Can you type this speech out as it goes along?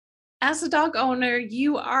As a dog owner,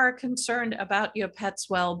 you are concerned about your pet's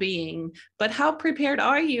well-being, but how prepared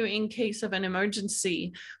are you in case of an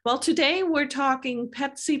emergency? Well, today we're talking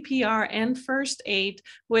pet CPR and first aid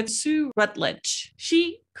with Sue Rutledge.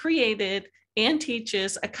 She created and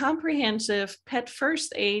teaches a comprehensive pet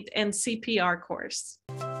first aid and CPR course.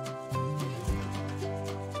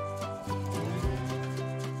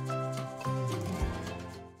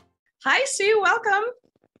 Hi, Sue, welcome.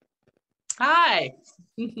 Hi.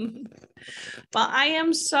 Well, I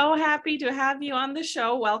am so happy to have you on the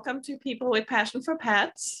show. Welcome to People with Passion for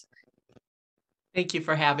Pets. Thank you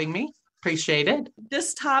for having me. Appreciate it.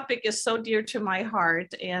 This topic is so dear to my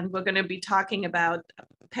heart, and we're going to be talking about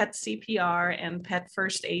pet CPR and pet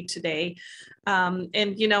first aid today.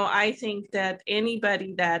 I think that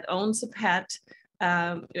anybody that owns a pet,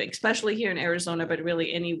 especially here in Arizona, but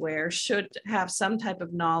really anywhere, should have some type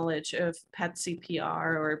of knowledge of pet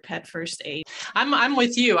CPR or pet first aid. I'm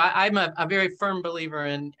with you. I'm a very firm believer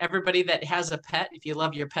in everybody that has a pet. If you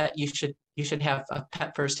love your pet, you should have a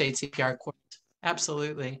pet first aid CPR course.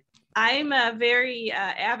 Absolutely. I'm a very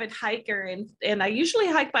avid hiker, and I usually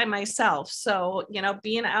hike by myself. So,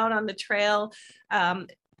 being out on the trail,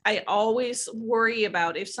 I always worry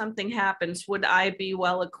about if something happens, would I be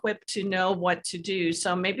well equipped to know what to do?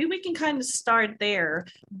 So maybe we can kind of start there.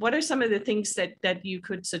 What are some of the things that you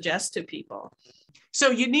could suggest to people? So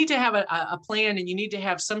you need to have a plan, and you need to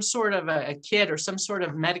have some sort of a kit or some sort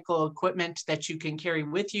of medical equipment that you can carry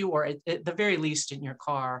with you, or at the very least in your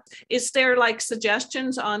car. Is there like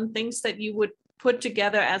suggestions on things that you would put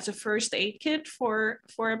together as a first aid kit for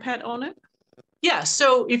a pet owner? Yeah.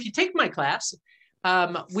 So if you take my class,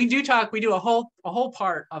 we do a whole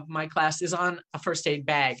part of my class is on a first aid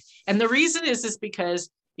bag. And the reason is because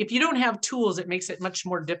if you don't have tools, it makes it much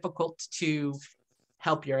more difficult to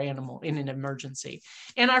help your animal in an emergency.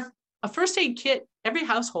 And a first aid kit, every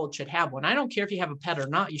household should have one. I don't care if you have a pet or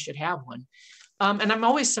not, you should have one. And I'm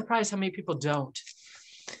always surprised how many people don't.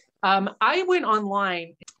 I went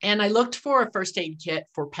online and I looked for a first aid kit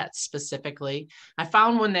for pets specifically. I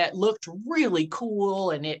found one that looked really cool,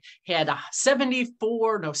 and it had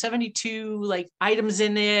 72 like items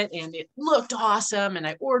in it, and it looked awesome. And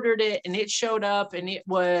I ordered it, and it showed up, and it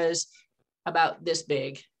was about this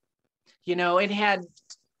big. It had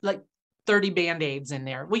like 30 Band-Aids in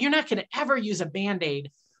there. Well, you're not going to ever use a Band-Aid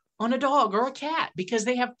on a dog or a cat because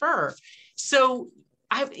they have fur. So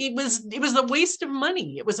it was a waste of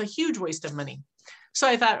money. It was a huge waste of money. So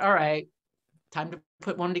I thought, all right, time to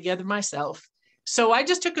put one together myself. So I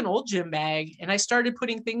just took an old gym bag and I started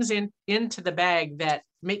putting things into the bag that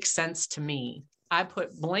make sense to me. I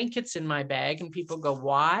put blankets in my bag, and people go,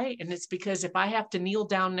 why? And it's because if I have to kneel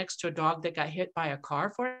down next to a dog that got hit by a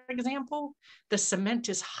car, for example, the cement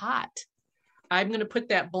is hot. I'm going to put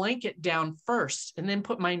that blanket down first and then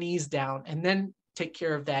put my knees down and then take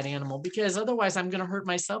care of that animal, because otherwise I'm going to hurt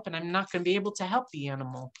myself and I'm not going to be able to help the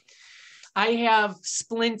animal. I have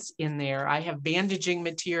splints in there. I have bandaging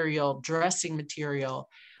material, dressing material.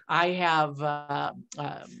 I have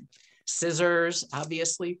scissors,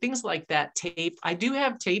 obviously, things like that, tape. I do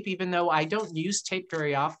have tape, even though I don't use tape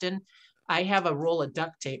very often. I have a roll of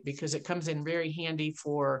duct tape because it comes in very handy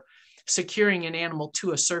for securing an animal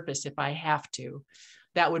to a surface if I have to.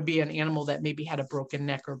 That would be an animal that maybe had a broken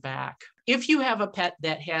neck or back. If you have a pet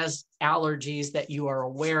that has allergies that you are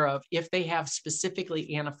aware of, if they have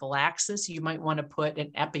specifically anaphylaxis, you might want to put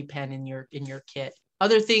an EpiPen in your kit.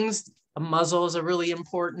 Other things, a muzzle is a really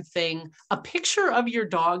important thing. A picture of your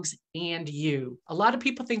dogs and you. A lot of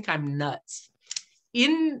people think I'm nuts.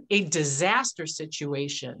 In a disaster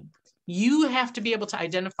situation, you have to be able to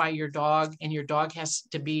identify your dog, and your dog has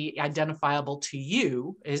to be identifiable to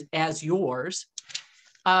you as yours.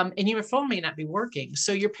 And your phone may not be working.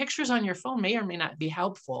 So your pictures on your phone may or may not be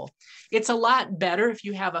helpful. It's a lot better if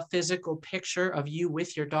you have a physical picture of you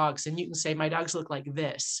with your dogs, and you can say, my dogs look like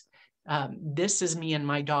this. This is me and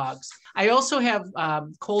my dogs. I also have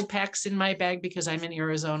cold packs in my bag because I'm in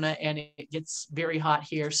Arizona and it gets very hot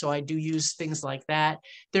here. So I do use things like that.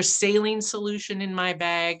 There's saline solution in my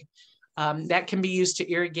bag that can be used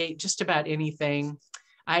to irrigate just about anything.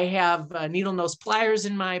 I have needle nose pliers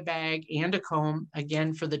in my bag and a comb,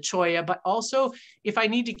 again, for the choya, but also if I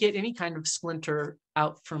need to get any kind of splinter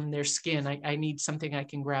out from their skin, I need something I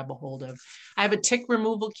can grab a hold of. I have a tick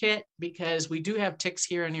removal kit because we do have ticks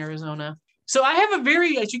here in Arizona. So I have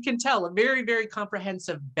as you can tell, a very, very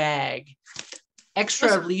comprehensive bag.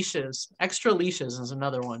 Extra leashes is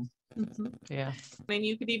another one. Mm-hmm. Yeah. I mean,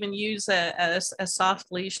 you could even use a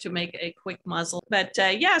soft leash to make a quick muzzle. But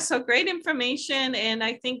so great information. And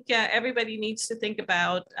I think everybody needs to think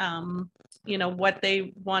about what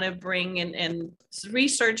they want to bring and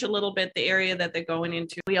research a little bit the area that they're going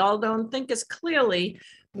into. We all don't think as clearly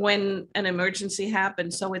when an emergency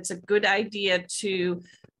happens. So it's a good idea to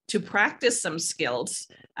practice some skills.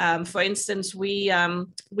 For instance, we have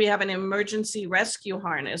an emergency rescue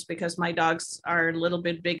harness because my dogs are a little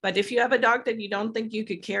bit big. But if you have a dog that you don't think you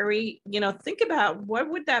could carry, think about what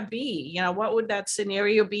would that be? What would that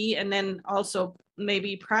scenario be? And then also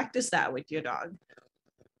maybe practice that with your dog.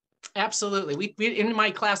 Absolutely. We in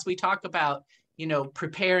my class, we talk about,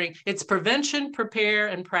 preparing. It's prevention, prepare,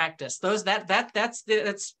 and practice.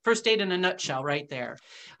 That's first aid in a nutshell right there.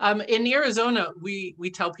 In Arizona, we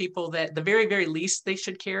tell people that the very, very least they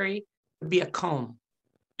should carry would be a comb.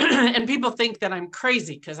 And people think that I'm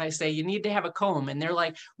crazy because I say you need to have a comb, and they're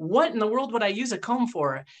like, what in the world would I use a comb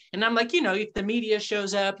for? And I'm like, if the media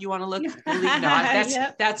shows up, you want to look,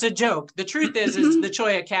 that's a joke. The truth is the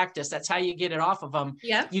cholla cactus. That's how you get it off of them.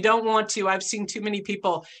 Yeah. You don't want to. I've seen too many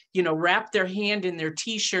people, wrap their hand in their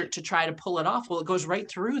t-shirt to try to pull it off. Well, it goes right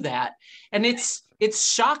through that. And it's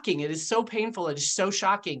shocking. It is so painful. It is so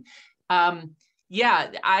shocking. And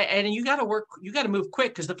you got to move quick,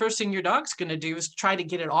 because the first thing your dog's going to do is try to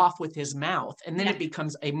get it off with his mouth. And then it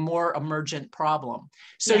becomes a more emergent problem.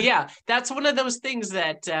 So that's one of those things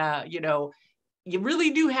that, you really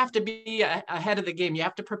do have to be ahead of the game. You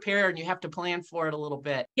have to prepare and you have to plan for it a little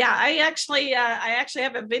bit. Yeah, I actually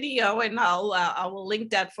have a video, and I will link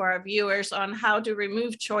that for our viewers on how to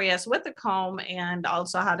remove chollas with a comb, and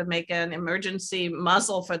also how to make an emergency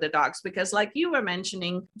muzzle for the dogs. Because like you were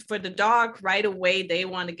mentioning, for the dog right away, they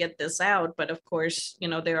want to get this out. But of course,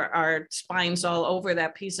 there are spines all over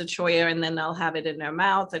that piece of cholla, and then they'll have it in their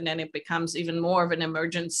mouth. And then it becomes even more of an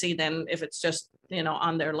emergency than if it's just,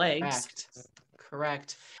 on their legs.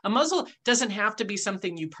 Correct. A muzzle doesn't have to be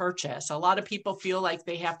something you purchase. A lot of people feel like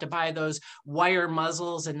they have to buy those wire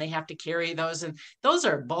muzzles and they have to carry those, and those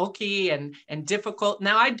are bulky and difficult.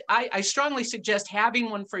 Now, I strongly suggest having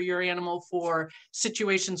one for your animal for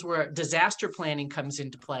situations where disaster planning comes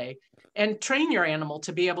into play, and train your animal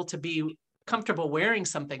to be able to be comfortable wearing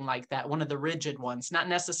something like that, one of the rigid ones, not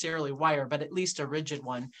necessarily wire, but at least a rigid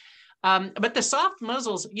one. But the soft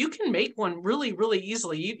muzzles, you can make one really, really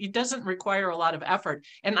easily. It doesn't require a lot of effort.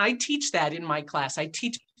 And I teach that in my class. I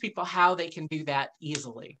teach people how they can do that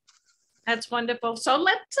easily. That's wonderful. So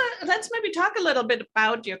let's maybe talk a little bit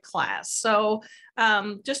about your class. So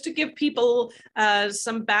just to give people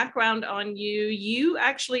some background on you, you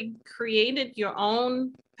actually created your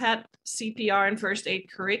own pet CPR and first aid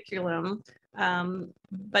curriculum.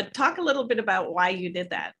 But talk a little bit about why you did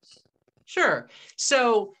that. Sure.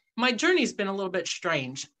 So my journey's been a little bit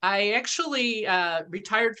strange. I actually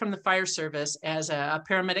retired from the fire service as a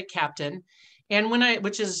paramedic captain. And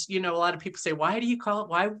which is, a lot of people say, why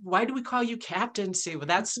do we call you captain, Sue? Well,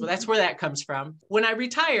 that's where that comes from. When I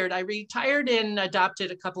retired and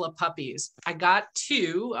adopted a couple of puppies. I got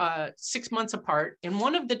two 6 months apart, and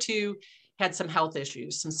one of the two had some health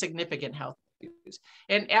issues, some significant health issues.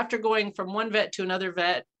 And after going from one vet to another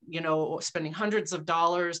vet, spending hundreds of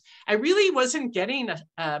dollars, I really wasn't getting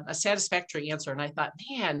a satisfactory answer. And I thought,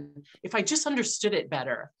 man, if I just understood it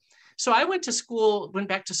better. So I went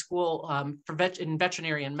back to school in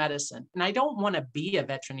veterinarian medicine. And I don't want to be a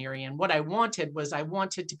veterinarian. What I wanted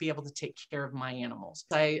to be able to take care of my animals.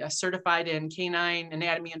 I certified in canine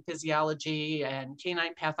anatomy and physiology and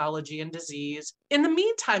canine pathology and disease. In the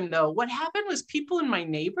meantime, though, what happened was people in my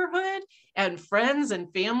neighborhood and friends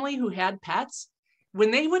and family who had pets, when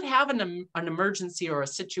they would have an emergency or a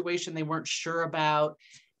situation they weren't sure about,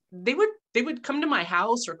 they would come to my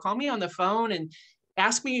house or call me on the phone and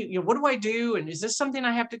ask me, what do I do? And is this something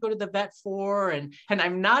I have to go to the vet for? And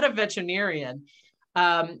I'm not a veterinarian,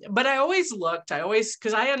 but I always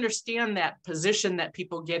because I understand that position that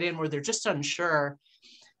people get in where they're just unsure.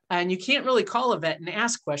 And you can't really call a vet and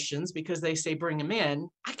ask questions because they say, bring them in.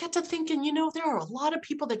 I got to thinking, there are a lot of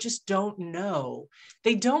people that just don't know.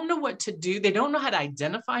 They don't know what to do. They don't know how to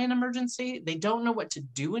identify an emergency. They don't know what to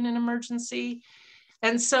do in an emergency.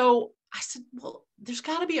 And so I said, well, there's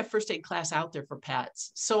got to be a first aid class out there for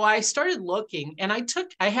pets. So I started looking, and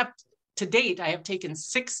to date, I have taken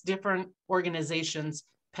 6 different organizations'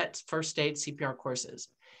 pet first aid CPR courses,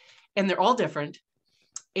 and they're all different.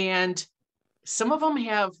 And some of them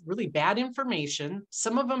have really bad information.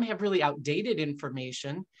 Some of them have really outdated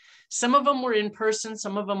information. Some of them were in person.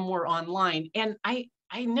 Some of them were online. And I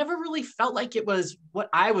never really felt like it was what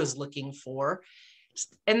I was looking for.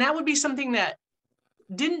 And that would be something that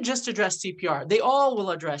didn't just address CPR. They all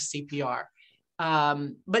will address CPR.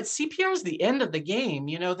 But CPR is the end of the game.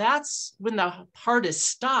 That's when the heart is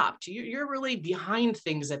stopped. You're really behind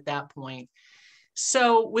things at that point.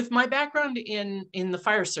 So with my background in the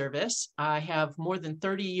fire service, I have more than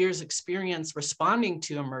 30 years experience responding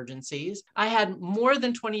to emergencies. I had more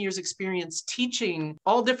than 20 years experience teaching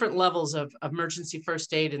all different levels of emergency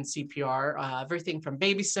first aid and CPR, everything from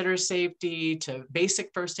babysitter safety to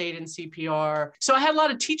basic first aid and CPR. So I had a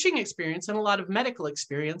lot of teaching experience and a lot of medical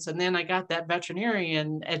experience. And then I got that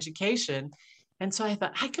veterinarian education. And so I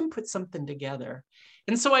thought I can put something together.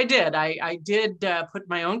 And so I did. I did put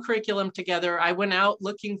my own curriculum together. I went out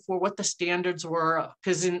looking for what the standards were,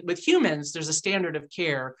 because with humans, there's a standard of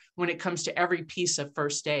care when it comes to every piece of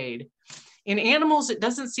first aid. In animals, it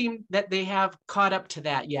doesn't seem that they have caught up to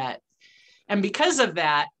that yet. And because of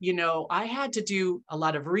that, I had to do a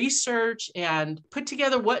lot of research and put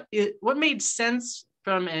together what made sense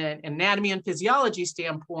from an anatomy and physiology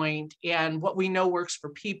standpoint, and what we know works for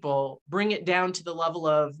people, bring it down to the level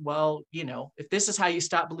of, well, if this is how you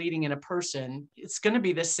stop bleeding in a person, it's going to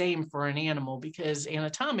be the same for an animal, because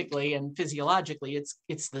anatomically and physiologically,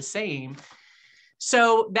 it's the same.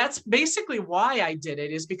 So that's basically why I did it,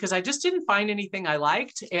 is because I just didn't find anything I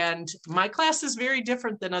liked. And my class is very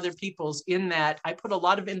different than other people's in that I put a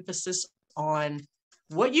lot of emphasis on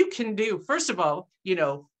what you can do. First of all,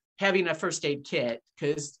 having a first aid kit,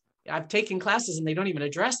 because I've taken classes and they don't even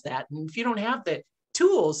address that. And if you don't have the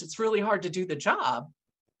tools, it's really hard to do the job.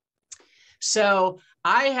 So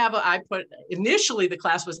initially the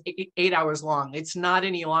class was 8 hours long. It's not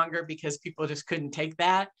any longer because people just couldn't take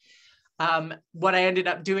that. What I ended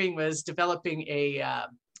up doing was developing a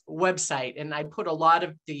website, and I put a lot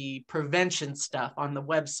of the prevention stuff on the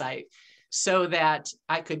website so that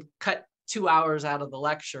I could cut 2 hours out of the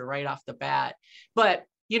lecture right off the bat. But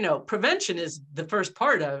prevention is the first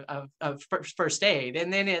part of first aid.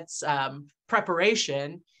 And then it's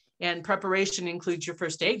preparation, and preparation includes your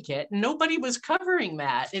first aid kit. Nobody was covering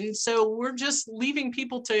that. And so we're just leaving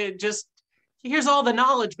people to here's all the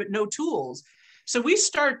knowledge, but no tools. So we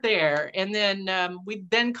start there, and then we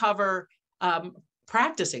then cover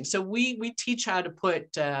practicing. So we teach how to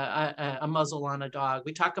put a muzzle on a dog.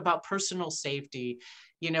 We talk about personal safety.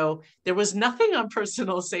 There was nothing on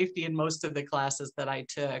personal safety in most of the classes that I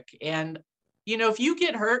took. And, if you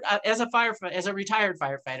get hurt as a retired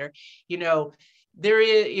firefighter,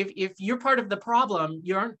 if you're part of the problem,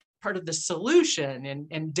 you aren't part of the solution,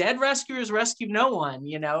 and dead rescuers rescue no one,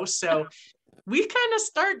 so we kind of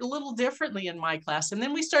start a little differently in my class. And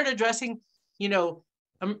then we start addressing,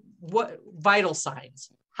 what vital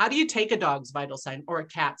signs. How do you take a dog's vital sign or a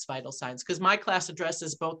cat's vital signs? Because my class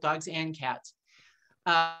addresses both dogs and cats.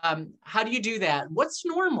 How do you do that? What's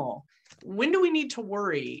normal? When do we need to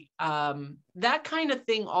worry? That kind of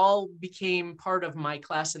thing all became part of my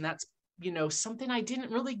class. And that's, something I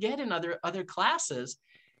didn't really get in other classes.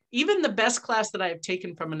 Even the best class that I have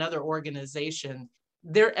taken from another organization,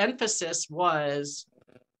 their emphasis was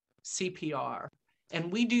CPR.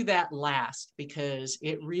 And we do that last because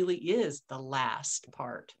it really is the last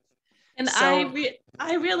part. And so,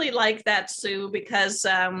 I really like that, Sue, because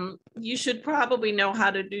you should probably know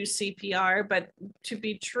how to do CPR, but to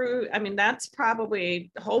be true, that's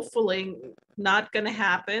probably, hopefully not going to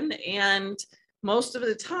happen. And most of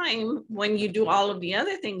the time when you do all of the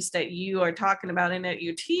other things that you are talking about and that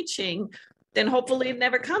you're teaching, then hopefully it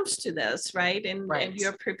never comes to this, right? And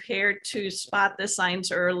you're prepared to spot the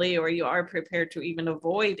signs early, or you are prepared to even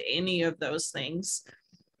avoid any of those things.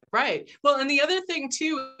 Right. Well, and the other thing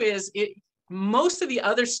too is most of the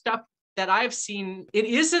other stuff that I've seen, it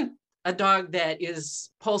isn't a dog that is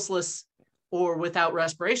pulseless or without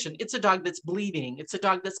respiration. It's a dog that's bleeding. It's a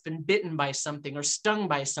dog that's been bitten by something or stung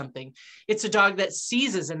by something. It's a dog that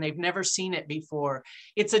seizes and they've never seen it before.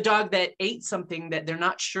 It's a dog that ate something that they're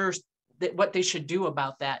not sure that what they should do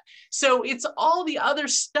about that. So it's all the other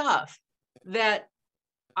stuff that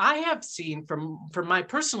I have seen from my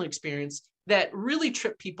personal experience that really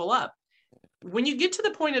trip people up. When you get to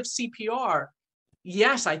the point of CPR,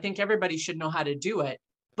 yes, I think everybody should know how to do it.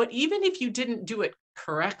 But even if you didn't do it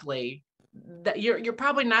correctly, that you're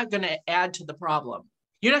probably not going to add to the problem.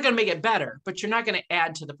 You're not going to make it better, but you're not going to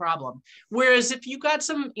add to the problem. Whereas if you got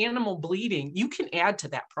some animal bleeding, you can add to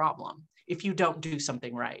that problem if you don't do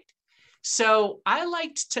something right. So I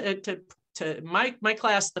liked to my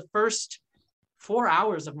class, the first 4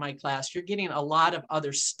 hours of my class, you're getting a lot of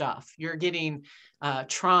other stuff. You're getting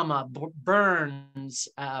trauma, burns,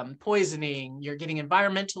 poisoning, you're getting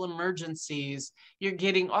environmental emergencies, you're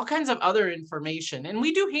getting all kinds of other information. And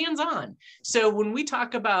we do hands-on. So when we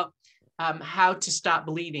talk about how to stop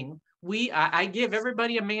bleeding, I give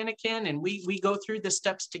everybody a mannequin and we go through the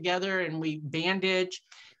steps together and we bandage.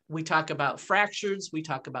 We talk about fractures. We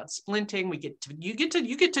talk about splinting. You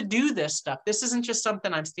get to do this stuff. This isn't just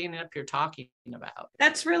something I'm standing up here talking about.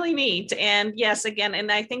 That's really neat. And yes, again,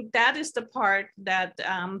 and I think that is the part that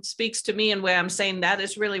speaks to me, and where I'm saying that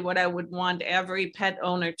is really what I would want every pet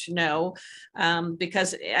owner to know.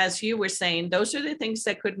 Because as you were saying, those are the things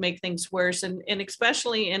that could make things worse. And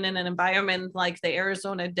especially in an environment like the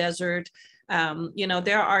Arizona desert,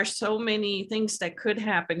 there are so many things that could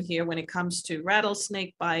happen here when it comes to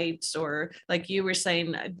rattlesnake bites, or like you were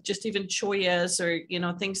saying, just even choyas, or,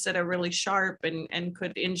 things that are really sharp and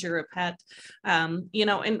could injure a pet.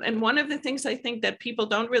 And one of the things I think that people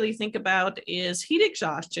don't really think about is heat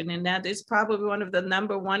exhaustion. And that is probably one of the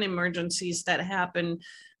number one emergencies that happen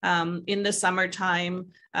in the summertime,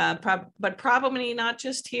 but probably not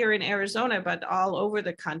just here in Arizona, but all over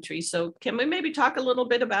the country. So can we maybe talk a little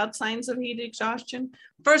bit about signs of heat exhaustion?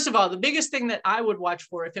 First of all, the biggest thing that I would watch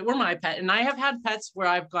for if it were my pet, and I have had pets where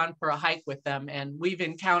I've gone for a hike with them and we've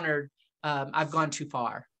encountered, I've gone too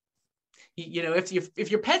far.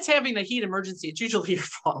 If your pet's having a heat emergency, it's usually your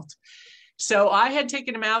fault. So I had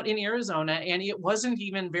taken him out in Arizona and it wasn't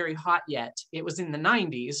even very hot yet. It was in the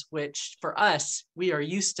 90s, which for us, we are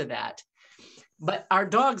used to that. But our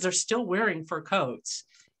dogs are still wearing fur coats.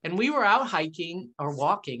 And we were out hiking or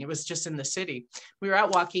walking. It was just in the city. We were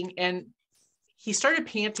out walking and he started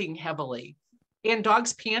panting heavily. And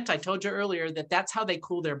dogs pant. I told you earlier that that's how they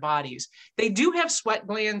cool their bodies. They do have sweat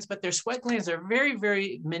glands, but their sweat glands are very,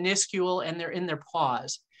 very minuscule and they're in their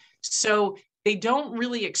paws. So they don't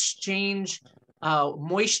really exchange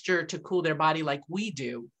moisture to cool their body like we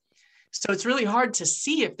do. So it's really hard to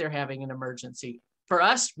see if they're having an emergency. For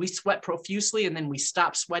us, we sweat profusely and then we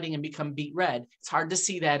stop sweating and become beet red. It's hard to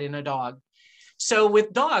see that in a dog. So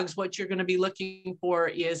with dogs, what you're going to be looking for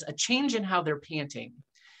is a change in how they're panting.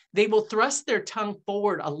 They will thrust their tongue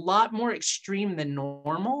forward a lot more extreme than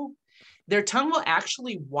normal. Their tongue will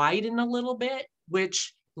actually widen a little bit,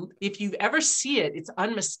 which if you ever see it, it's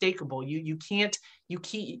unmistakable. It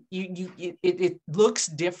looks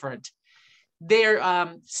different.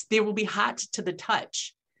 They will be hot to the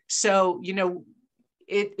touch. So,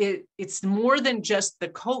 it's more than just the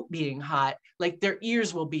coat being hot, like their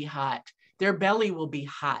ears will be hot, their belly will be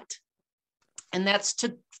hot. And that's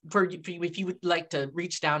for if you would like to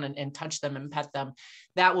reach down and touch them and pet them,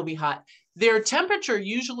 that will be hot. Their temperature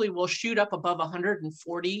usually will shoot up above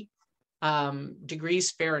 140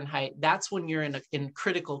 degrees Fahrenheit. That's when you're in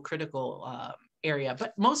critical area.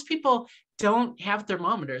 But most people don't have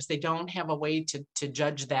thermometers. They don't have a way to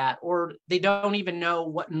judge that, or they don't even know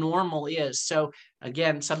what normal is. So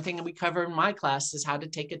again, something that we cover in my class is how to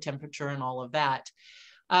take a temperature and all of that.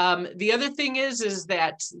 The other thing is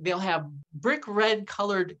that they'll have brick red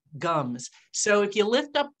colored gums. So if you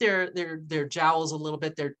lift up their jowls a little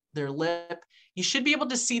bit, their lip, you should be able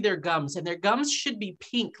to see their gums, and their gums should be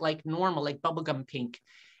pink, like normal, like bubblegum pink.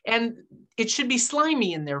 And it should be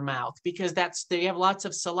slimy in their mouth because they have lots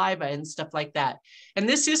of saliva and stuff like that. And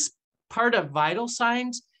this is part of vital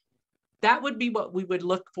signs. That would be what we would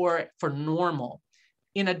look for normal.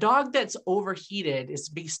 In a dog that's overheated, is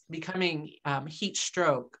becoming heat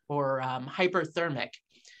stroke or hyperthermic,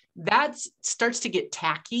 that starts to get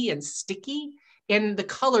tacky and sticky, and the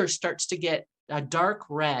color starts to get a dark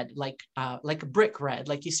red, like a brick red,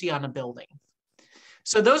 like you see on a building.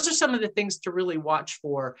 So those are some of the things to really watch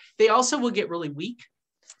for. They also will get really weak,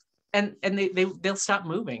 and they'll stop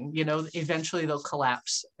moving. Eventually they'll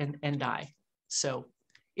collapse and die. So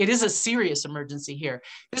it is a serious emergency here.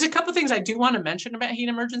 There's a couple of things I do want to mention about heat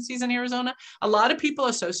emergencies in Arizona. A lot of people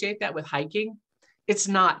associate that with hiking. It's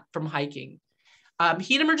not from hiking.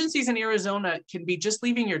 Heat emergencies in Arizona can be just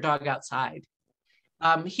leaving your dog outside.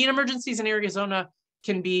 Heat emergencies in Arizona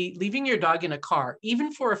can be leaving your dog in a car,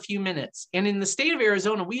 even for a few minutes. And in the state of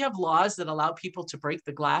Arizona, we have laws that allow people to break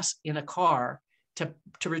the glass in a car to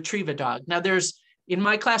retrieve a dog. Now in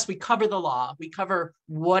my class, we cover the law. We cover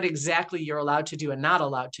what exactly you're allowed to do and not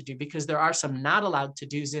allowed to do, because there are some not allowed to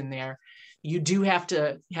do's in there. You do have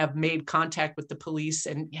to have made contact with the police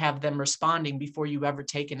and have them responding before you ever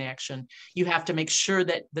take an action. You have to make sure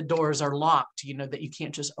that the doors are locked, that you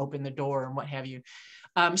can't just open the door and what have you.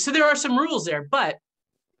 So there are some rules there, but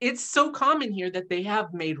it's so common here that they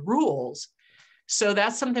have made rules. So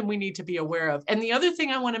that's something we need to be aware of. And the other thing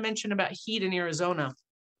I want to mention about heat in Arizona,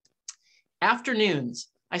 afternoons,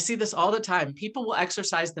 I see this all the time. People will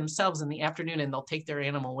exercise themselves in the afternoon and they'll take their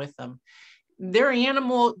animal with them. Their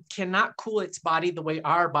animal cannot cool its body the way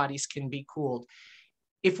our bodies can be cooled.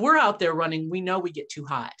 If we're out there running, we know we get too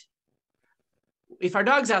hot. If our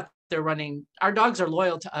dog's out there running, our dogs are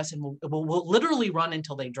loyal to us and will literally run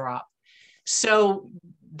until they drop. So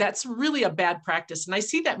that's really a bad practice. And I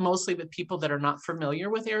see that mostly with people that are not familiar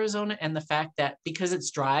with Arizona, and the fact that because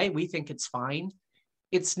it's dry, we think it's fine.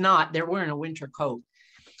 It's not. They're wearing a winter coat.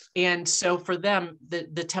 And so for them, the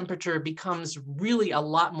temperature becomes really a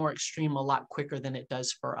lot more extreme, a lot quicker than it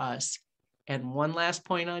does for us. And one last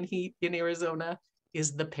point on heat in Arizona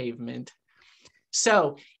is the pavement.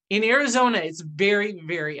 So in Arizona, it's very,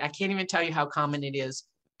 very, I can't even tell you how common it is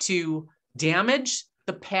to damage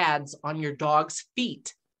the pads on your dog's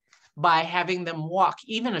feet by having them walk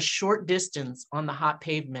even a short distance on the hot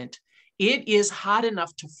pavement. It is hot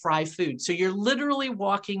enough to fry food. So you're literally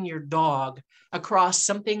walking your dog across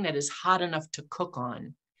something that is hot enough to cook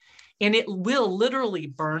on. And it will literally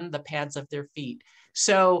burn the pads of their feet.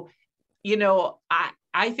 So, you know,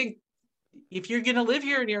 I think if you're going to live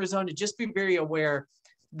here in Arizona, just be very aware.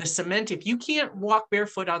 The cement, if you can't walk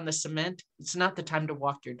barefoot on the cement, it's not the time to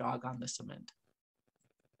walk your dog on the cement.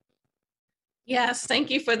 Yes,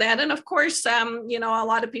 thank you for that. And of course, you know, a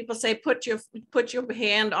lot of people say put your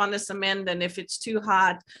hand on the cement, and if it's too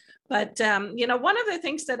hot. But you know, one of the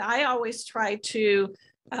things that I always try to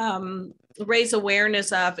raise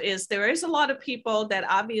awareness of is there is a lot of people that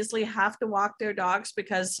obviously have to walk their dogs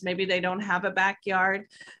because maybe they don't have a backyard.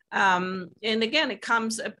 And again,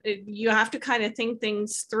 you have to kind of think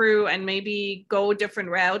things through and maybe go different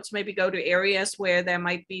routes, maybe go to areas where there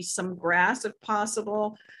might be some grass if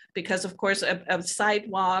possible, because of course a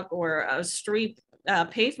sidewalk or a street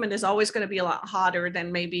pavement is always going to be a lot hotter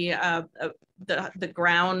than maybe the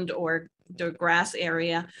ground or the grass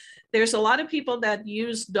area. There's a lot of people that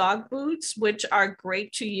use dog boots, which are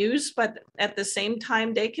great to use, but at the same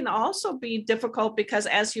time, they can also be difficult because,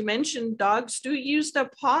 as you mentioned, dogs do use their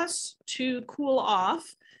paws to cool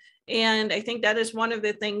off. And I think that is one of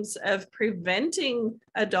the things of preventing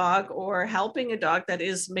a dog or helping a dog that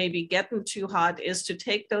is maybe getting too hot is to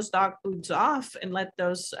take those dog boots off and let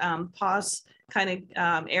those paws kind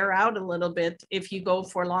of air out a little bit if you go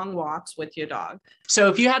for long walks with your dog. So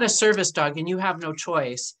if you had a service dog and you have no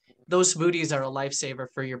choice, those booties are a lifesaver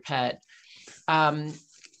for your pet.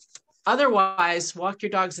 Otherwise, walk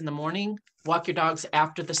your dogs in the morning, walk your dogs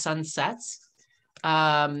after the sun sets.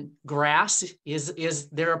 Grass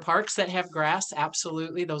there are parks that have grass.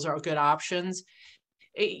 Absolutely. Those are good options.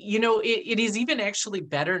 You know, it is even actually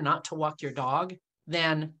better not to walk your dog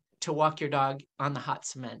than to walk your dog on the hot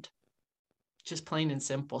cement. Just plain and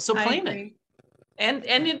simple. So plain it. And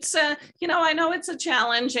it's you know, I know it's a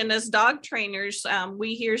challenge, and as dog trainers,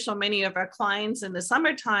 we hear so many of our clients in the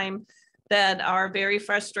summertime that are very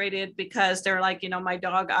frustrated because they're like, you know, my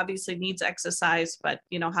dog obviously needs exercise, but,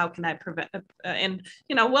 you know, how can I prevent? And,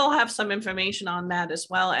 you know, we'll have some information on that as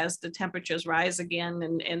well as the temperatures rise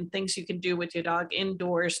again, and things you can do with your dog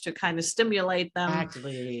indoors to kind of stimulate them.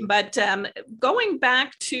 Exactly. But going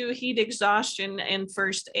back to heat exhaustion and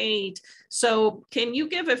first aid, so can you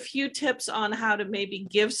give a few tips on how to maybe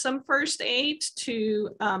give some first aid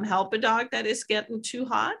to help a dog that is getting too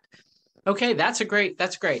hot? Okay, that's great.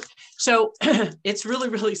 So it's really,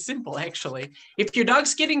 really simple, actually. If your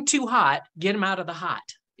dog's getting too hot, get them out of the hot.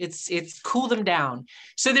 It's cool them down.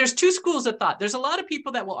 So there's two schools of thought. There's a lot of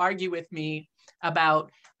people that will argue with me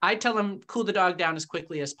about, I tell them cool the dog down as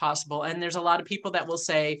quickly as possible. And there's a lot of people that will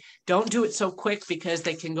say, don't do it so quick because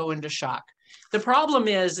they can go into shock. The problem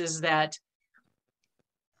is that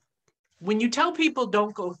when you tell people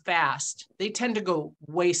don't go fast, they tend to go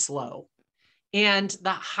way slow. And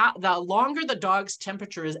the longer the dog's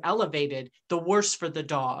temperature is elevated, the worse for the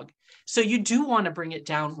dog. So you do want to bring it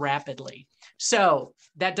down rapidly. So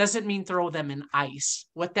that doesn't mean throw them in ice.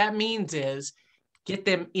 What that means is get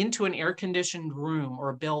them into an air-conditioned room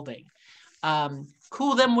or building.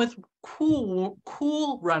 Cool them with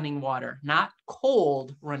cool running water, not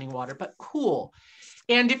cold running water, but cool.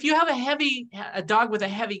 And if you have a dog with a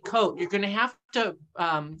heavy coat, you're going to have to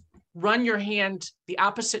run your hand the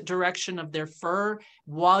opposite direction of their fur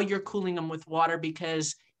while you're cooling them with water,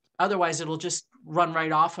 because otherwise it'll just run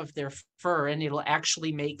right off of their fur, and it'll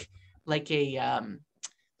actually make like a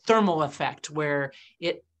thermal effect where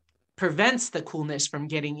it prevents the coolness from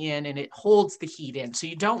getting in and it holds the heat in. So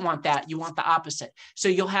you don't want that. You want the opposite. So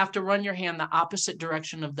you'll have to run your hand the opposite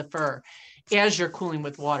direction of the fur as you're cooling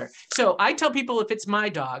with water. So I tell people, if it's my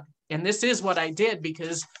dog, and this is what I did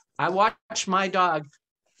because I watched my dog,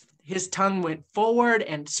 his tongue went forward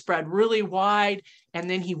and spread really wide, and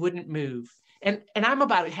then he wouldn't move. And I'm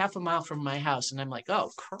about half a mile from my house, and I'm like,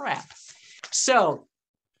 oh, crap. So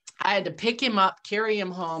I had to pick him up, carry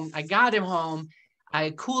him home. I got him home.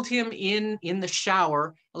 I cooled him in the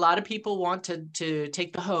shower. A lot of people want to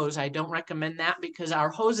take the hose. I don't recommend that because our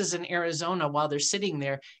hoses in Arizona, while they're sitting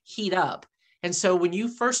there, heat up. And so when you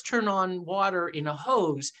first turn on water in a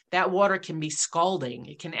hose, that water can be scalding.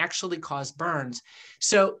 It can actually cause burns.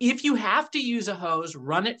 So if you have to use a hose,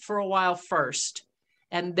 run it for a while first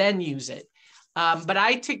and then use it. But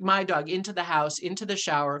I take my dog into the house, into the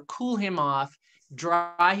shower, cool him off,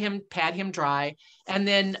 dry him, pad him dry, and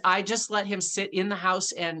then I just let him sit in the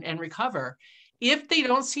house and recover. If they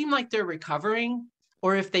don't seem like they're recovering,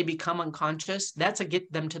 or if they become unconscious, that's a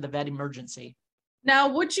get them to the vet emergency. Now,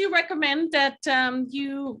 would you recommend that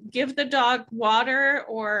you give the dog water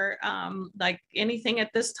or like anything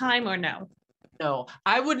at this time, or no? No,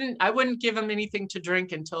 I wouldn't give them anything to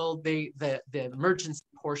drink until the emergency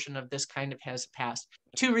portion of this kind of has passed.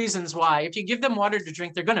 Two reasons why. If you give them water to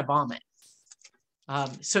drink, they're going to vomit.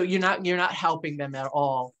 So you're not helping them at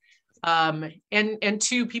all. And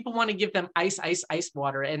two, people want to give them ice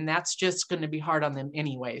water, and that's just going to be hard on them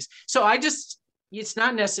anyways. So it's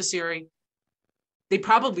not necessary. They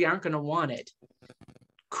probably aren't going to want it.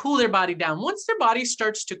 Cool their body down. Once their body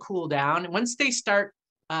starts to cool down, once they start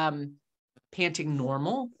panting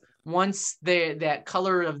normal, once that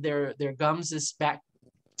color of their gums is back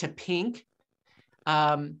to pink,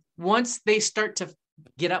 once they start to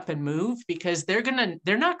get up and move, because they're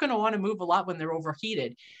not going to want to move a lot when they're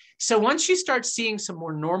overheated. So once you start seeing some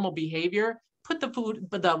more normal behavior, put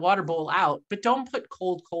the water bowl out, but don't put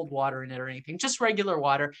cold water in it or anything, just regular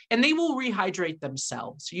water, and they will rehydrate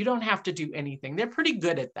themselves. You don't have to do anything. They're pretty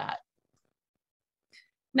good at that.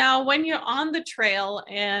 Now, when you're on the trail,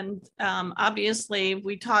 and obviously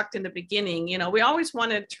we talked in the beginning, we always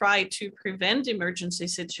want to try to prevent emergency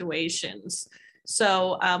situations.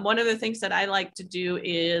 So one of the things that I like to do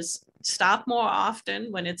is stop more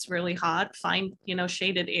often when it's really hot, find,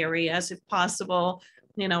 shaded areas if possible.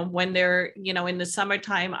 When they're, in the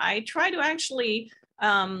summertime, I try to actually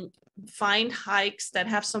find hikes that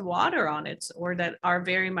have some water on it or that are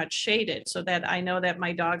very much shaded, so that I know that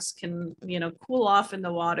my dogs can, cool off in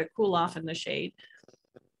the water, cool off in the shade.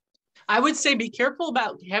 I would say be careful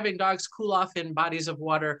about having dogs cool off in bodies of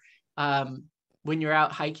water when you're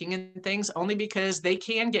out hiking and things, only because they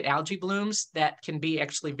can get algae blooms that can be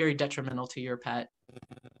actually very detrimental to your pet.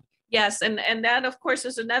 Yes, and that, of course,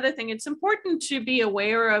 is another thing. It's important to be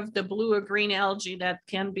aware of the blue or green algae that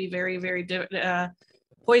can be very, very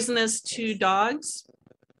poisonous to dogs,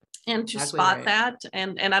 and to Exactly spot right. that.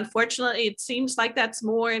 And unfortunately, it seems like that's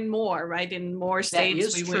more and more, right? In more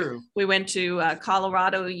states. That is true. We went to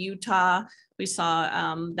Colorado, Utah. We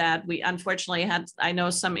saw that we unfortunately had, I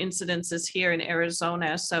know, some incidences here in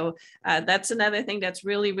Arizona. So that's another thing that's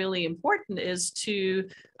really, really important, is to,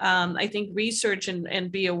 I think, research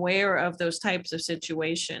and be aware of those types of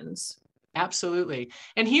situations. Absolutely.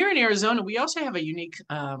 And here in Arizona, we also have a unique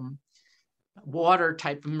water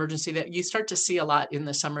type of emergency that you start to see a lot in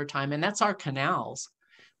the summertime, and that's our canals.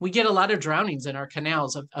 We get a lot of drownings in our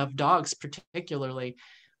canals of dogs, particularly.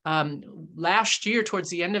 Last year,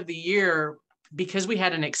 towards the end of the year, because we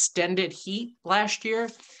had an extended heat last year,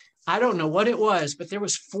 I don't know what it was, but there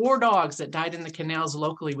was 4 dogs that died in the canals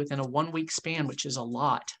locally within a 1-week span, which is a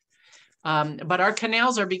lot. But our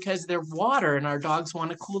canals are because they're water and our dogs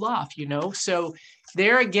want to cool off, so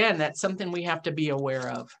there again, that's something we have to be aware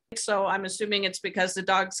of. So I'm assuming it's because the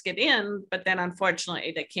dogs get in, but then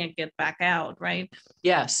unfortunately they can't get back out, right?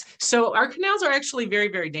 Yes. So our canals are actually very,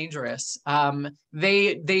 very dangerous.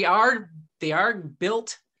 They are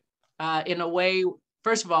built in a way,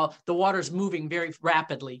 first of all, the water's moving very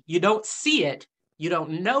rapidly. You don't see it, you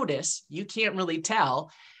don't notice, you can't really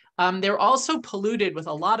tell. They're also polluted with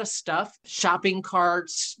a lot of stuff, shopping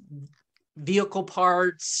carts, vehicle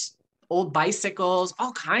parts, old bicycles,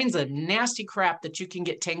 all kinds of nasty crap that you can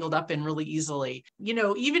get tangled up in really easily.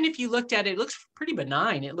 Even if you looked at it, it looks pretty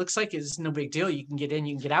benign. It looks like it's no big deal. You can get in,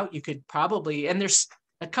 you can get out. You could probably, and there's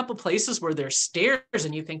a couple places where there's stairs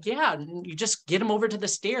and you think, yeah, you just get them over to the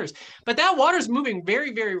stairs. But that water's moving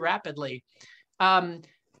very, very rapidly.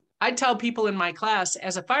 I tell people in my class,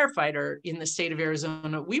 as a firefighter in the state of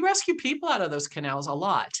Arizona, we rescue people out of those canals a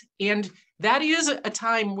lot. And that is a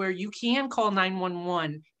time where you can call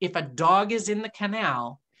 911 if a dog is in the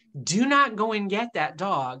canal. Do not go and get that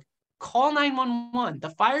dog. Call 911. The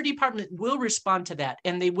fire department will respond to that,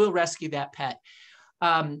 and they will rescue that pet.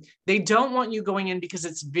 They don't want you going in because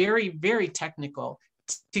it's very, very technical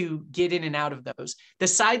to get in and out of those. The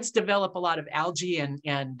sides develop a lot of algae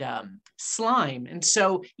and slime. And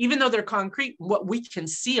so even though they're concrete, what we can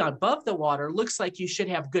see above the water looks like you should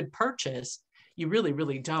have good purchase. You really,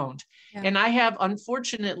 really don't. Yeah. And I have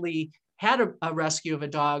unfortunately had a rescue of a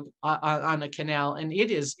dog on a canal, and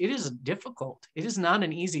it is difficult. It is not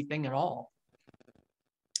an easy thing at all.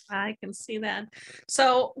 I can see that.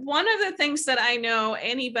 So one of the things that I know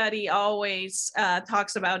anybody always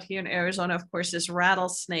talks about here in Arizona, of course, is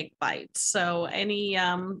rattlesnake bites. So any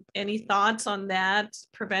thoughts on that,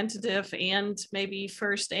 preventative and maybe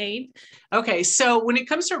first aid? Okay, so when it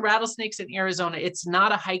comes to rattlesnakes in Arizona, it's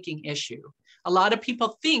not a hiking issue. A lot of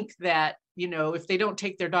people think that, you know, if they don't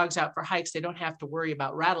take their dogs out for hikes, they don't have to worry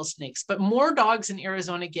about rattlesnakes. But more dogs in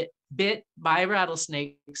Arizona get bit by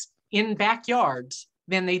rattlesnakes in backyards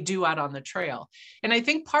than they do out on the trail. And I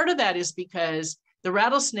think part of that is because the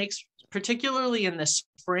rattlesnakes, particularly in the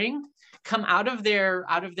spring, come out of their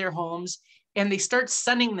homes and they start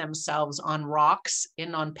sunning themselves on rocks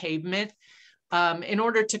and on pavement in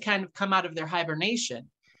order to kind of come out of their hibernation.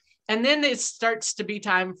 And then it starts to be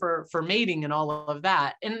time for mating and all of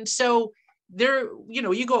that. And so there, you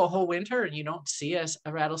know, you go a whole winter and you don't see a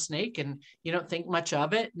rattlesnake and you don't think much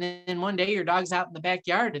of it. And then one day your dog's out in the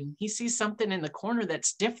backyard and he sees something in the corner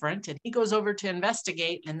that's different and he goes over to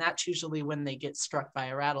investigate. And that's usually when they get struck by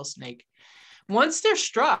a rattlesnake. Once they're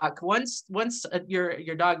struck, once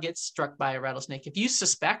your dog gets struck by a rattlesnake, if you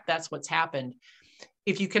suspect that's what's happened,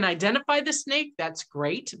 if you can identify the snake, that's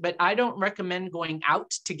great, but I don't recommend going out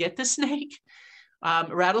to get the snake.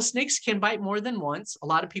 Rattlesnakes can bite more than once. A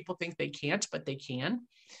lot of people think they can't, but they can.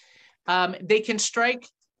 They can strike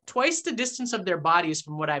twice the distance of their bodies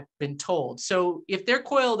from what I've been told. So if they're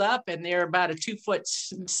coiled up and they're about a 2-foot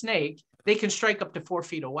snake, they can strike up to 4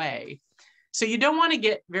 feet away. So you don't want to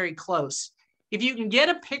get very close. If you can get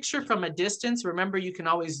a picture from a distance, remember you can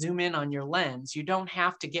always zoom in on your lens. You don't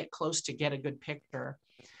have to get close to get a good picture.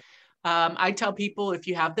 I tell people if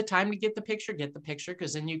you have the time to get the picture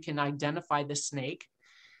because then you can identify the snake.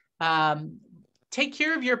 Take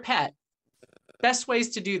care of your pet. Best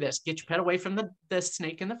ways to do this: get your pet away from the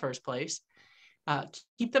snake in the first place.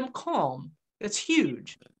 Keep them calm. That's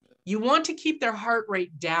huge. You want to keep their heart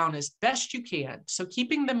rate down as best you can. So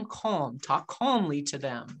keeping them calm, talk calmly to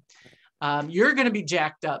them. You're going to be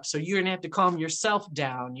jacked up, so you're going to have to calm yourself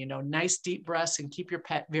down, you know, nice deep breaths and keep your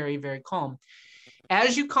pet very, very calm.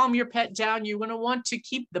 As you calm your pet down, you're going to want to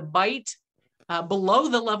keep the bite below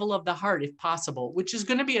the level of the heart if possible, which is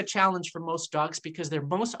going to be a challenge for most dogs because they're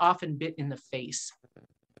most often bit in the face.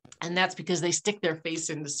 And that's because they stick their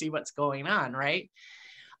face in to see what's going on, right?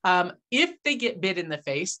 If they get bit in the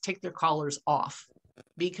face, take their collars off,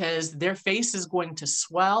 because their face is going to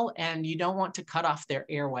swell and you don't want to cut off their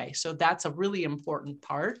airway. So that's a really important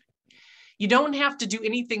part. You don't have to do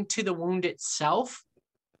anything to the wound itself.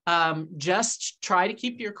 Just try to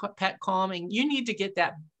keep your pet calm, and you need to get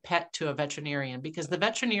that pet to a veterinarian because the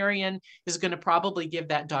veterinarian is going to probably give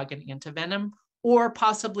that dog an antivenom or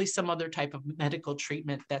possibly some other type of medical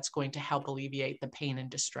treatment that's going to help alleviate the pain and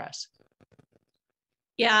distress.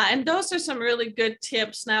 Yeah, and those are some really good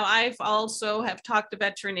tips. Now, I've also have talked to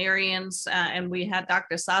veterinarians, and we had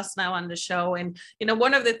Dr. Sosnow on the show. And, you know,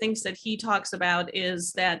 one of the things that he talks about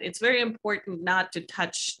is that it's very important not to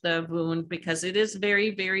touch the wound because it is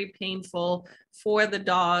very, very painful for the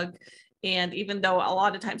dog. And even though a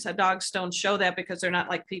lot of times our dogs don't show that because they're not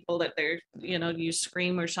like people that they're, you know, you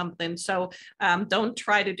scream or something. So don't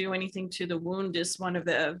try to do anything to the wound is one of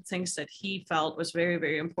the things that he felt was very,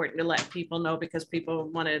 very important to let people know, because people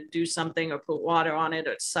want to do something or put water on it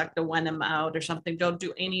or suck the venom out or something. Don't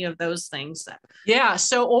do any of those things. Yeah.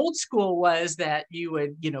 So old school was that you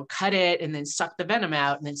would, you know, cut it and then suck the venom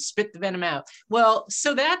out and then spit the venom out. Well,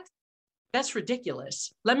 so that's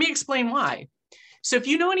ridiculous. Let me explain why. So if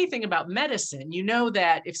you know anything about medicine, you know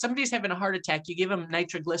that if somebody's having a heart attack, you give them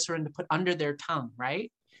nitroglycerin to put under their tongue,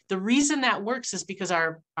 right? The reason that works is because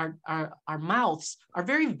our mouths are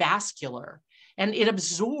very vascular and it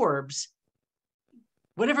absorbs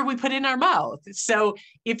whatever we put in our mouth. So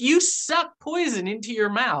if you suck poison into your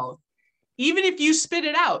mouth, even if you spit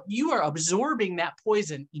it out, you are absorbing that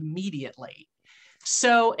poison immediately.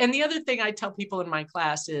 So, and the other thing I tell people in my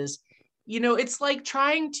class is, you know, it's like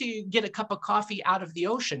trying to get a cup of coffee out of the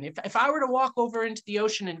ocean. If I were to walk over into the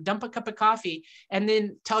ocean and dump a cup of coffee and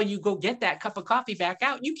then tell you go get that cup of coffee back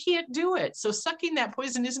out, you can't do it. So sucking that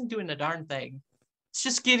poison isn't doing a darn thing. It's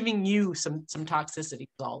just giving you some toxicity.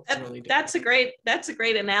 That's a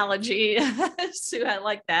great analogy, Sue. I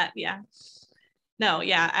like that. Yeah. No,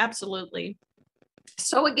 yeah, absolutely.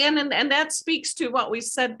 So again, and that speaks to what we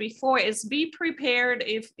said before, is be prepared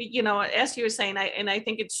if, you know, as you were saying, I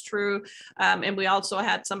think it's true. And we also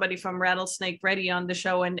had somebody from Rattlesnake Ready on the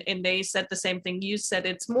show, and they said the same thing you said.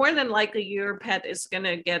 It's more than likely your pet is going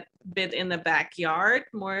to get bit in the backyard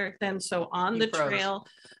more than so on the trail.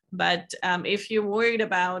 But if you're worried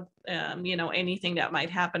about, anything that might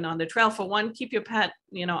happen on the trail, for one, keep your pet,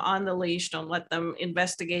 on the leash. Don't let them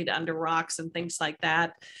investigate under rocks and things like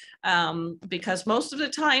that. Because most of the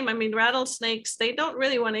time, rattlesnakes, they don't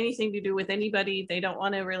really want anything to do with anybody. They don't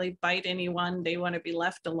want to really bite anyone. They want to be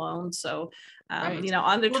left alone. So, Right.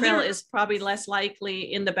 on the trail is probably less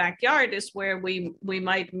likely. In the backyard is where we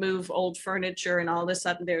might move old furniture and all of a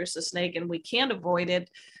sudden there's a snake and we can't avoid it.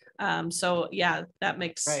 So yeah, that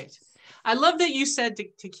makes right. I love that you said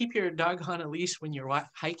to keep your dog on a leash when you're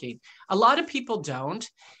hiking. A lot of people don't.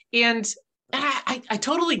 And I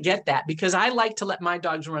totally get that, because I like to let my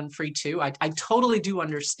dogs run free too. I totally do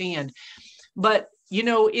understand. But,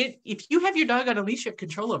 if you have your dog on a leash, you have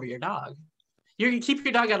control over your dog. You keep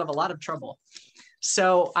your dog out of a lot of trouble.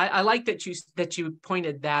 So I like that you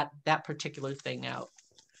pointed that particular thing out.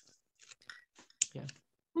 Yeah.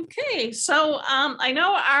 Okay, so I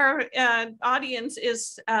know our audience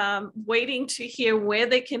is waiting to hear where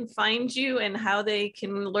they can find you and how they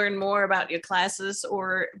can learn more about your classes,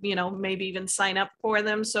 or maybe even sign up for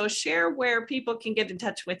them. So share where people can get in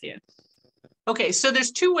touch with you. Okay, so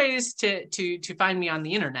there's two ways to find me on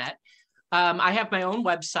the internet. I have my own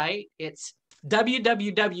website. It's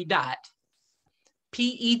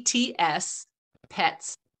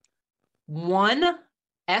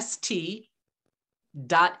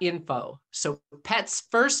www.petspets1st.info. So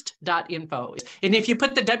petsfirst.info. And if you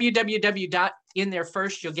put the www in there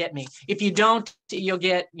first, you'll get me. If you don't, you'll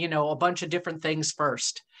get, a bunch of different things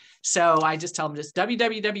first. So I just tell them just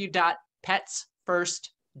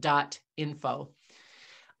www.petsfirst.info.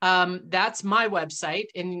 That's my website,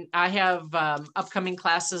 and I have upcoming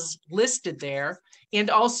classes listed there, and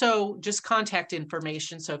also just contact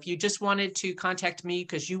information. So if you just wanted to contact me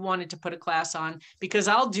because you wanted to put a class on, because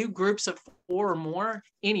I'll do groups of 4 or more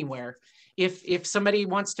anywhere. If somebody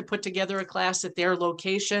wants to put together a class at their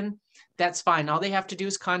location, that's fine. All they have to do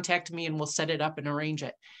is contact me and we'll set it up and arrange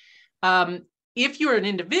it. If you're an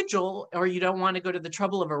individual or you don't want to go to the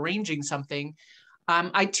trouble of arranging something,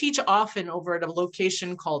 I teach often over at a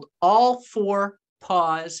location called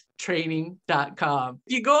all4pawstraining.com.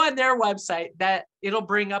 If you go on their website, it'll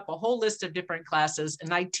bring up a whole list of different classes,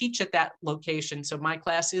 and I teach at that location. So my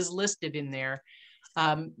class is listed in there.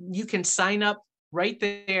 You can sign up right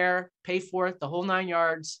there, pay for it, the whole 9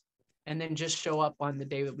 yards, and then just show up on the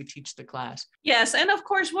day that we teach the class. Yes, and of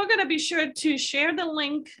course, we're going to be sure to share the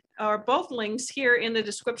link or both links here in the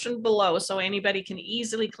description below, so anybody can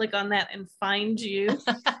easily click on that and find you.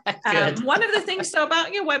 One of the things though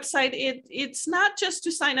about your website, it's not just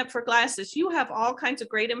to sign up for classes. You have all kinds of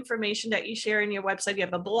great information that you share in your website. You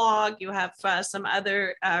have a blog, you have some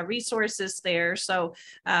other resources there. So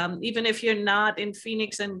even if you're not in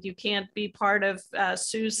Phoenix and you can't be part of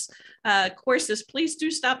Sue's courses, please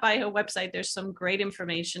do stop by her website. There's some great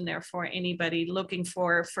information there for anybody looking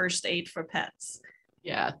for first aid for pets.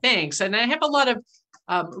 Yeah, thanks. And I have a lot of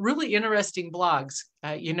really interesting blogs.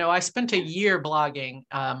 I spent a year blogging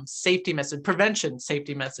prevention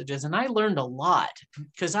safety messages, and I learned a lot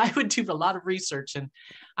because I would do a lot of research, and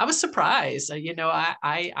I was surprised.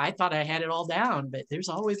 I thought I had it all down, but there's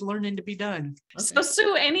always learning to be done. Okay. So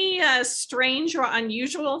Sue, any strange or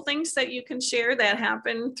unusual things that you can share that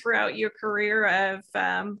happened throughout your career of,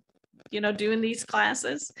 doing these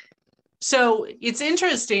classes? So it's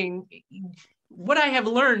interesting. What I have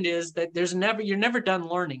learned is that you're never done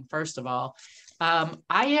learning. First of all,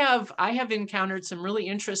 I have encountered some really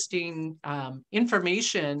interesting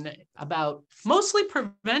information about mostly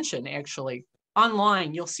prevention. Actually,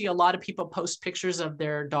 online, you'll see a lot of people post pictures of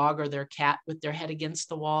their dog or their cat with their head against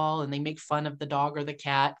the wall, and they make fun of the dog or the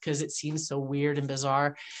cat because it seems so weird and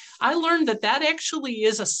bizarre. I learned that actually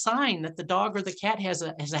is a sign that the dog or the cat has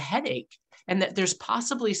a headache, and that there's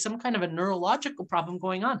possibly some kind of a neurological problem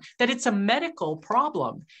going on, that it's a medical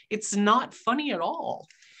problem. It's not funny at all.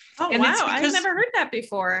 Oh, and wow. I've never heard that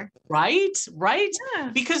before. Right. Yeah.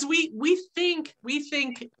 Because we think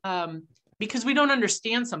because we don't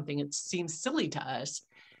understand something, it seems silly to us.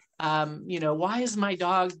 Why is my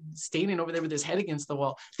dog standing over there with his head against the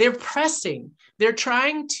wall? They're pressing. They're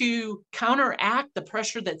trying to counteract the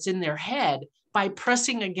pressure that's in their head by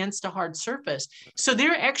pressing against a hard surface. So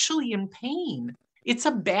they're actually in pain.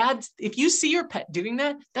 If you see your pet doing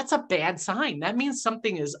that, that's a bad sign. That means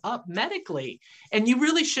something is up medically, and you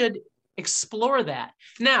really should explore that.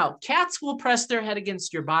 Now, cats will press their head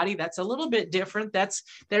against your body. That's a little bit different.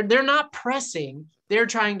 They're not pressing. They're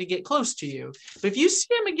trying to get close to you. But if you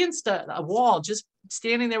see them against a wall, just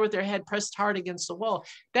standing there with their head pressed hard against the wall,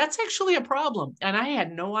 that's actually a problem. And I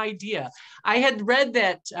had no idea. I had read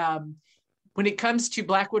that when it comes to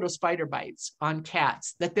black widow spider bites on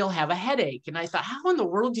cats, that they'll have a headache. And I thought, how in the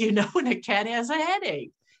world do you know when a cat has a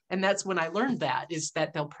headache? And that's when I learned that, is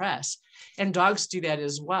that they'll press, and dogs do that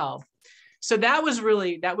as well. So that was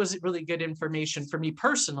really good information for me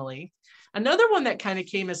personally. Another one that kind of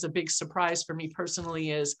came as a big surprise for me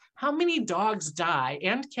personally is how many dogs die,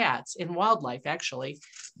 and cats in wildlife actually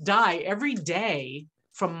die every day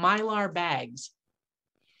from Mylar bags.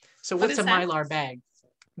 So what's a Mylar bag?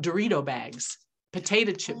 Dorito bags,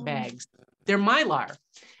 potato chip bags. They're Mylar.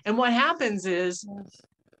 And what happens is,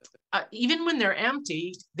 even when they're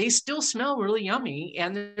empty, they still smell really yummy,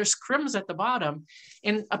 and there's crumbs at the bottom,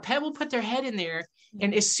 and a pet will put their head in there,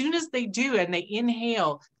 and as soon as they do and they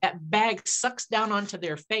inhale, that bag sucks down onto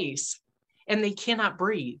their face, and they cannot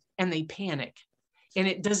breathe, and they panic, and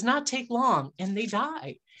it does not take long, and they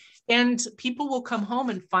die. And people will come home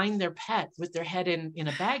and find their pet with their head in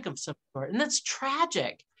a bag of some sort, and that's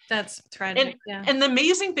tragic. That's tragic. And the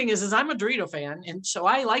amazing thing is I'm a Dorito fan. And so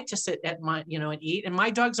I like to sit at my, and eat, and my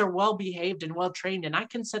dogs are well behaved and well trained, and I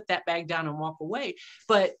can set that bag down and walk away,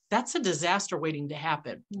 but that's a disaster waiting to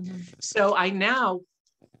happen. So I now,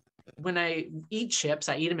 when I eat chips,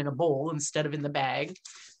 I eat them in a bowl instead of in the bag.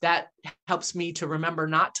 That helps me to remember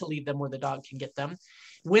not to leave them where the dog can get them.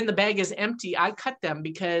 When the bag is empty, I cut them,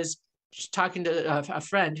 because just talking to a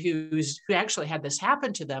friend who actually had this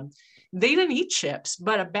happen to them, they didn't eat chips,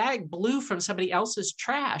 but a bag blew from somebody else's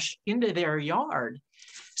trash into their yard.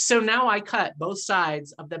 So now I cut both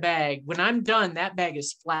sides of the bag. When I'm done, that bag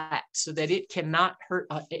is flat so that it cannot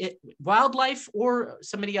hurt wildlife or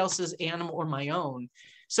somebody else's animal or my own.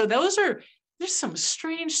 So there's some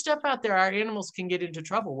strange stuff out there our animals can get into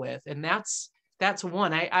trouble with. And that's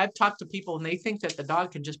one. I've talked to people, and they think that the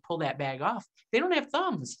dog can just pull that bag off. They don't have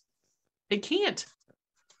thumbs. They can't.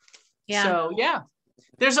 Yeah. So yeah.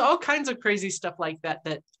 There's all kinds of crazy stuff like that.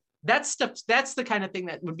 That's the kind of thing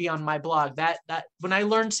that would be on my blog. That when I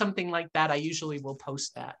learn something like that, I usually will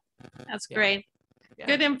post that. That's great. Yeah.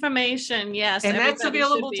 Good information. Yes. And that's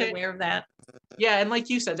available to be aware of that. Yeah. And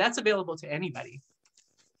like you said, that's available to anybody.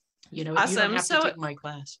 Awesome. You don't have to take my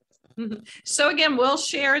class. So again, we'll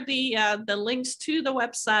share the links to the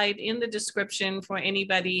website in the description for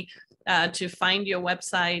anybody to find your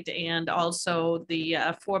website, and also the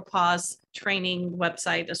 4Paws training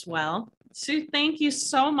website as well. Sue, thank you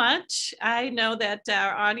so much. I know that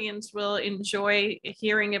our audience will enjoy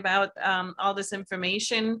hearing about all this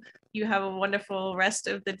information. You have a wonderful rest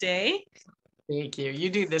of the day. Thank you. You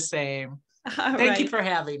do the same. Thank you for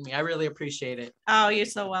having me. I really appreciate it. Oh, you're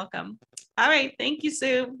so welcome. All right. Thank you,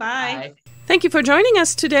 Sue. Bye. Bye. Thank you for joining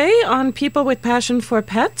us today on People with Passion for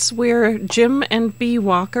Pets. We're Jim and Bee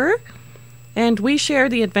Walker, and we share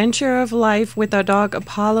the adventure of life with our dog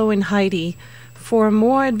Apollo and Heidi. For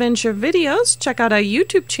more adventure videos, check out our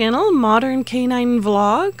YouTube channel, Modern Canine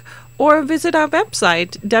Vlog, or visit our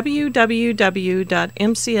website, www.mcs.dog.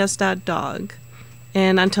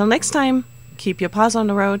 And until next time, keep your paws on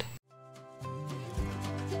the road.